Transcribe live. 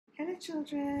Hello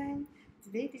children,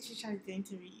 today teacher Shah is going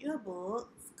to read you a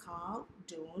book. It's called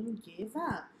Don't Give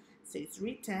Up. So it's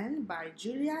written by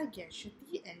Julia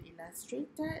Gashetti and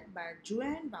illustrated by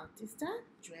Joanne Bautista,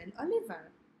 Joanne Oliver.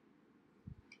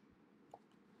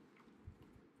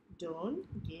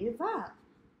 Don't give up.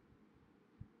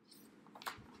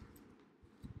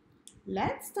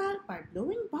 Let's start by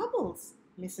blowing bubbles,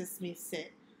 Mrs. Smith said.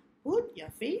 Put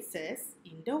your faces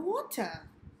in the water.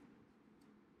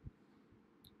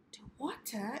 The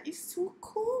water is too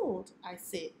cold, I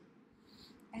said,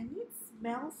 and it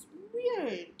smells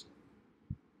weird.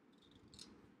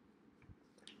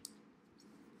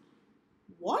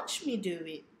 Watch me do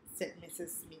it, said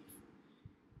Mrs. Smith.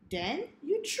 Then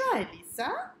you try,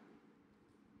 Lisa.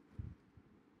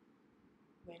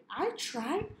 When I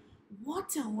tried,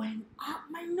 water went up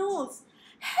my nose.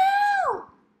 Help!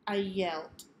 I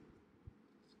yelled.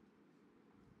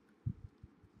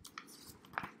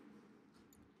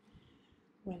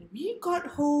 When we got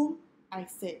home, I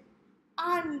said,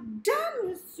 I'm done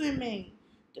with swimming.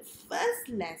 The first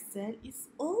lesson is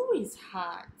always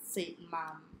hard, said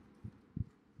Mom.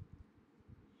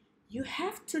 You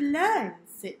have to learn,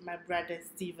 said my brother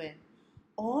Stephen,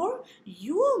 or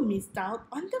you will miss out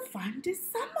on the fun this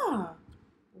summer.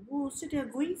 Oh, so they're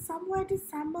going somewhere this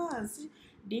summer. So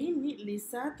they need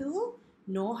Lisa to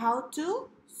know how to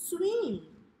swim.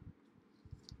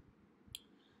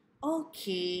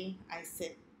 Okay, I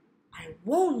said, I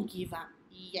won't give up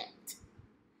yet.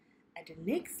 At the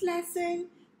next lesson,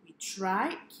 we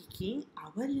tried kicking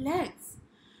our legs.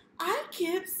 I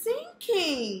kept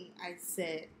sinking, I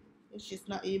said. She's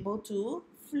not able to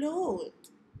float.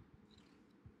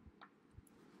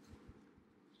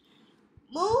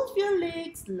 Move your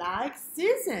legs like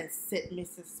scissors, said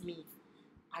Mrs. Smith.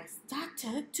 I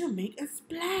started to make a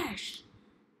splash.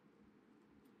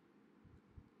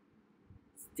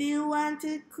 Still want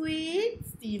to quit?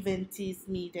 Stephen teased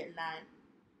me that night.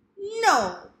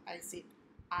 No, I said.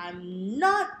 I'm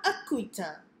not a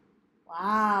quitter.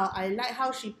 Wow, I like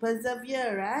how she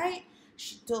persevered, right?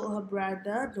 She told her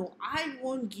brother, no, I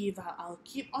won't give up. I'll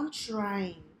keep on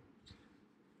trying.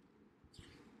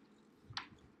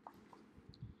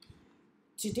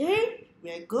 Today,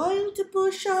 we're going to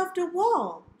push off the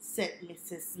wall, said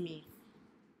Mrs. Smith.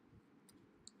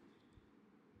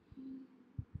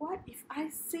 What if I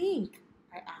sink?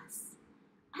 I asked.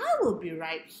 I will be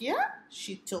right here,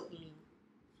 she told me.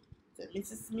 So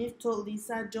Mrs. Smith told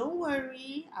Lisa, don't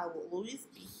worry, I will always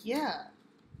be here.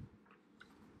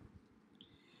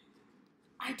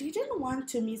 I didn't want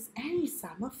to miss any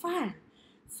summer fun,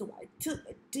 so I took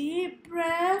a deep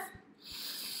breath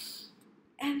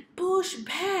and pushed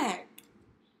back.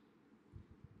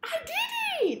 I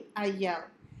did it, I yelled.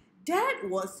 That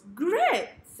was great,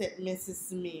 said Mrs.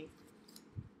 Smith.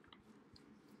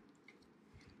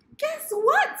 Guess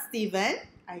what, Stephen?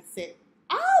 I said.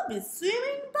 I'll be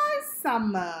swimming by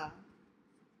summer.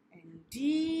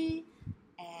 And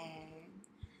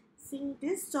seeing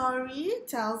this story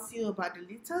tells you about the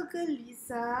little girl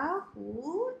Lisa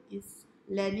who is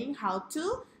learning how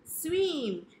to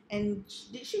swim. And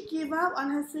did she give up on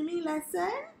her swimming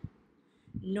lesson?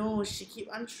 No, she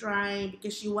keep on trying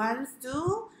because she wants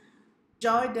to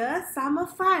enjoy the summer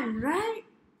fun, right?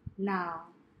 Now,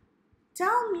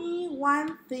 tell me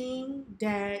one thing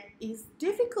that is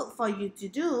difficult for you to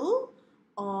do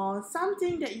or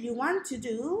something that you want to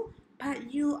do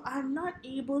but you are not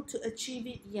able to achieve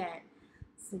it yet.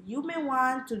 So you may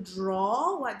want to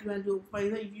draw what you want to do. For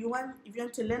example, if you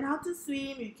want to learn how to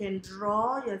swim, you can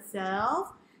draw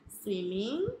yourself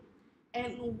swimming.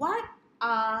 And what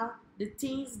are the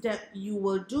things that you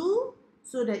will do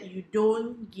so that you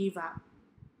don't give up?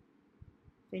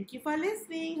 Thank you for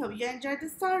listening. Hope you enjoyed the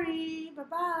story.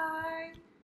 Bye-bye.